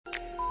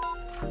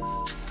Vinny,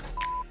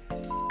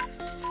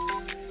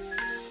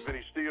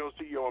 Steo,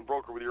 CEO and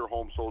broker with your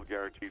home sold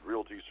guaranteed.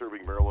 Realty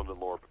serving Maryland and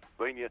Lower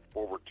Pennsylvania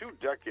for over 2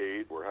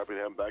 decades. We're happy to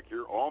have him back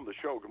here on the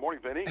show. Good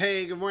morning, Vinny.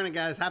 Hey, good morning,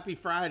 guys. Happy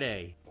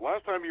Friday.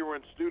 Last time you were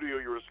in studio,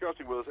 you were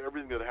discussing with us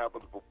everything that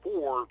happens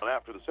before and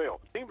after the sale.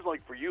 Seems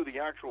like for you, the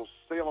actual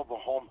sale of the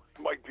home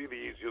might be the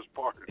easiest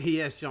part.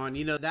 Yes, Sean.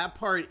 You know, that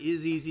part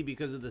is easy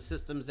because of the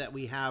systems that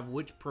we have,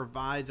 which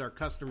provides our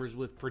customers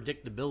with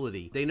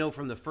predictability. They know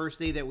from the first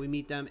day that we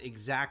meet them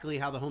exactly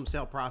how the home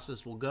sale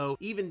process will go,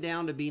 even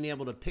down to being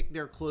able to pick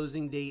their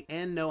closing date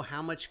and know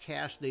how much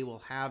cash they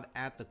will have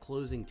at the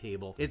closing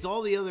table. It's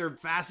all the other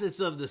facets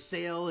of the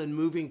sale and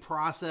moving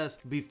process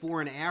before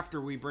and after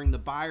we bring the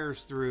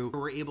buyers through,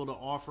 we're able to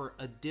offer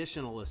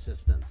additional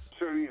assistance.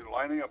 So you're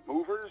lining up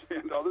movers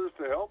and others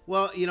to help?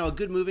 Well, you know, a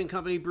good moving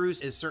company,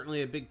 Bruce, is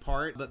certainly a big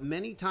part, but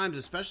many times,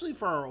 especially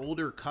for our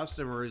older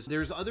customers,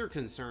 there's other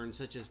concerns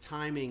such as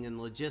timing and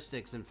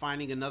logistics and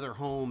finding another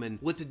home and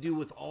what to do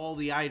with all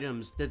the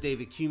items that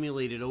they've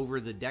accumulated over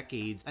the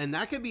decades. And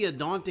that could be a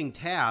daunting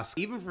task,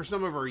 even for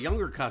some of our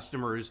younger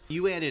customers.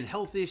 You add in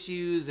health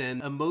issues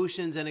and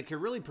emotions, and it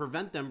can really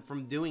prevent them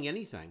from doing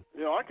anything.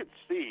 You know, I could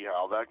see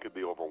how that could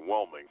be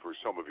overwhelming for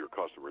some of your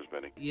customers,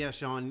 Vinny. Yeah,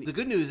 Sean. The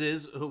good news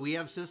is we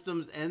have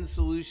systems and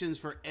solutions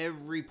for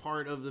every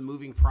part of the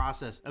moving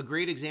process. A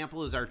great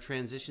example is our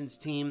transitions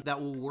team that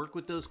will work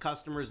with those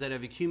customers that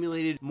have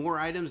accumulated more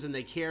items than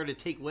they care to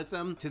take with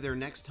them to their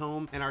next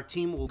home. And our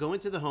team will go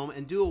into the home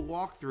and do a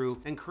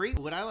walkthrough and create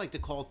what I like to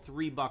call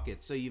 3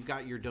 buckets. So you've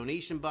got your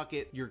donation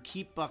bucket, your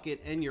keep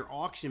bucket, and your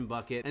auction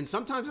bucket. And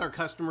sometimes our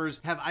customers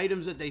have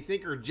items that they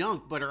think are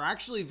junk, but are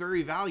actually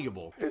very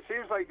valuable. It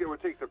seems like it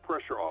would take the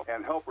pressure off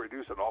and help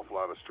reduce an awful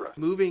lot of stress.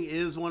 Moving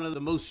is one of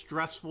the most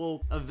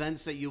stressful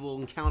events that you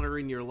will encounter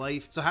in your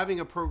life. So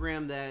having a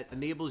program that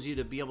enables you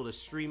to be able to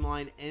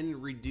streamline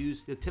and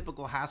reduce the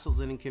typical hassles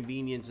and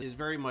inconvenience is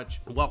very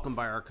much welcomed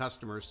by our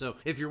customers. So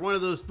if you're one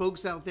of those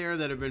folks out there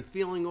that have been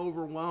feeling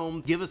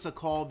overwhelmed, give us a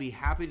call. Be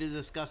happy to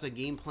discuss a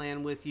game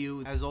plan with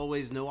you. As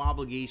always, no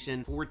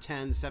obligation.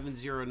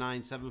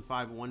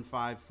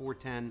 410-709-7515,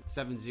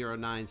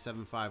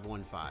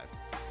 410-709-7515.